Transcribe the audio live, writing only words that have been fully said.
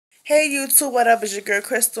Hey YouTube, what up? It's your girl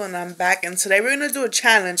Crystal and I'm back, and today we're going to do a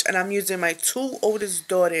challenge, and I'm using my two oldest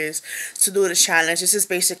daughters to do the challenge. This is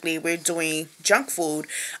basically, we're doing junk food,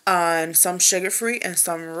 some sugar-free and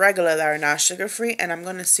some regular that are not sugar-free, and I'm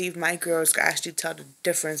going to see if my girls can actually tell the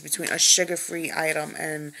difference between a sugar-free item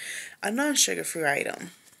and a non-sugar-free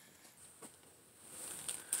item.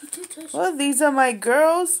 Well, these are my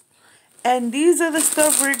girls, and these are the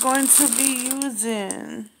stuff we're going to be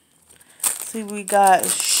using. See, we got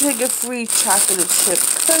sugar-free chocolate chip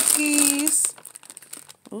cookies.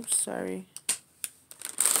 Oops, sorry.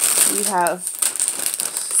 We have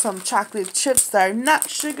some chocolate chips that are not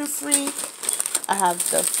sugar-free. I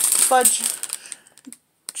have the fudge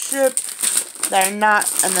chip that are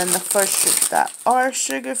not, and then the fudge chips that are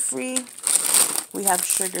sugar-free. We have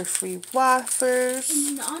sugar-free wafers.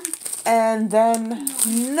 And then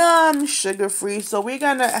non-sugar-free. So we're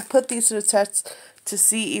going to put these to the test to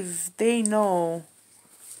see if they know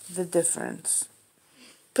the difference.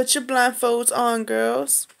 Put your blindfolds on,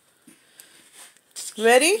 girls.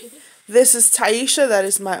 Ready? This is Taisha, that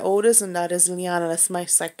is my oldest, and that is Liana, that's my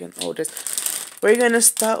second oldest. We're going to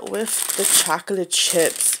start with the chocolate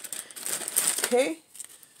chips. Okay?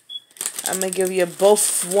 I'm going to give you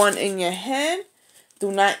both one in your hand.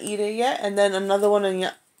 Do not eat it yet. And then another one in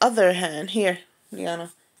your other hand. Here,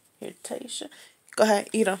 Liana. Here, Taisha. Go ahead,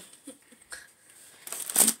 eat them.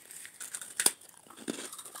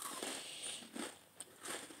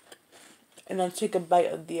 And I'll take a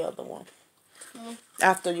bite of the other one.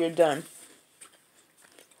 After you're done.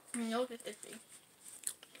 No,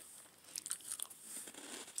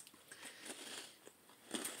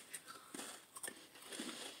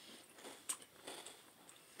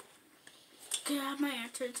 can I have my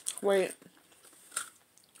answers? Wait.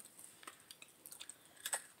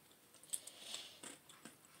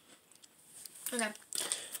 Okay.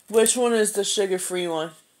 Which one is the sugar-free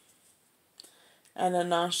one? And the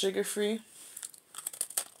non-sugar-free?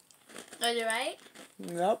 Is it right?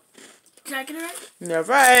 Nope. Can I get it right? You're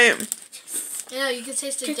right. No, you can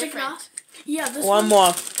taste the difference. Yeah, this one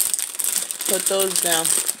more. Put those down.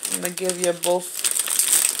 I'm going to give you both.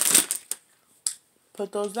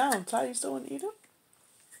 Put those down. Ty, you still want to eat them?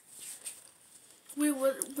 Wait,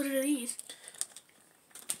 what are these?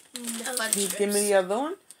 Give me the other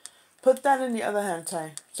one. Put that in the other hand,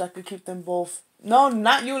 Ty, so I could keep them both. No,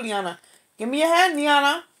 not you, Liana. Give me your hand,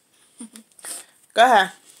 Liana. Go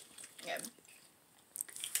ahead. Yeah.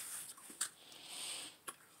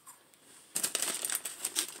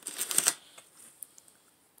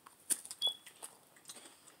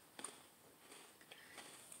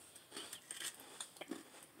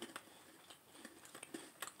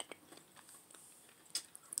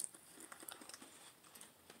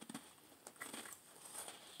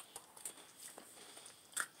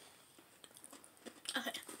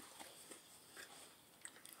 Okay.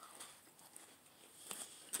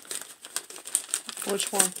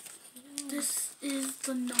 Which one? This is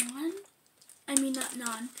the not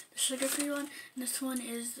the sugar-free one. And this one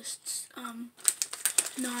is the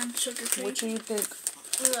non-sugar-free. Which one you think?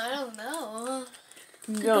 Ooh, I don't know.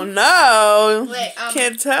 You don't know? Wait,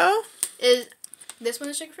 can't tell? Is this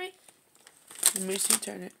one sugar-free? Let me see,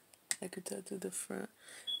 turn it. I could tell to the front.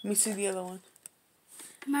 Let me see the other one.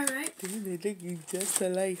 Am I right? Dude, they look just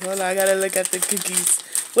alike. Hold on, I gotta look at the cookies.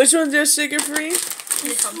 Which one's your sugar-free?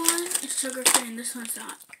 This one is sugar-free and this one's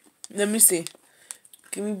not. Let me see.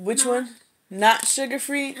 Give me which one? Not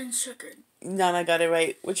sugar-free? And sugared. No, I got it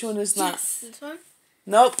right. Which one is not? Yes. This one?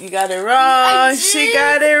 Nope, you got it wrong. She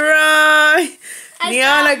got it wrong.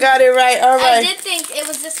 Liana got it right. All right. I did think it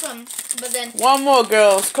was this one, but then... One more,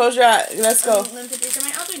 girls. Close your eyes. Let's go. Let me put these on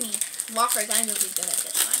my other knee. Wafers, I'm really good at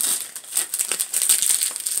this one.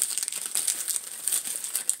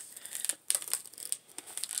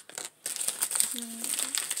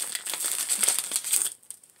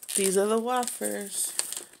 These are the wafers.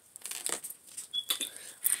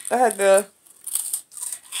 Go ahead, girl.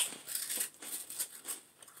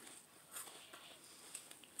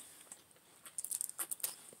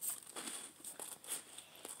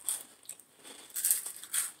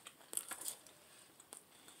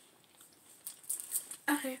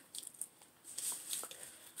 Okay.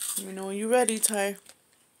 Let me know when you're ready, Ty.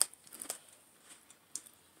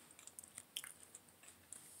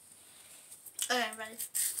 Okay, I'm ready.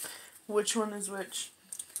 Which one is which?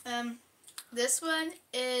 This one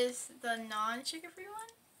is the non-sugar-free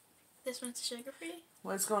one. This one's sugar-free.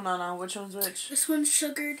 What's going on now? Which one's which? This one's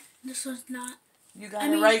sugared. This one's not. You got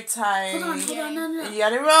it right, Ty. Hold on, no. You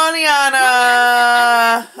got it wrong,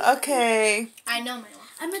 Liana. Okay. I know my one.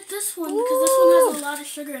 I meant this one because this one has a lot of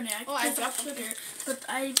sugar in it. I dropped sugar. But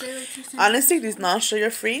I barely taste it. Honestly, these non-sugar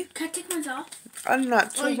free Can I take mine off? are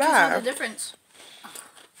not Oh, too you can tell the bad. difference.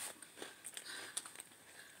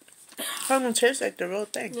 Doesn't taste like the real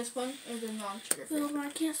thing. This one is a non-sugar free. I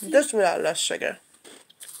can't see. Just without less sugar.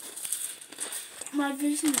 My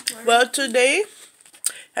vision is blurry. Well, today,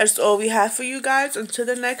 that's all we have for you guys. Until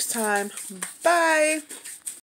the next time, bye.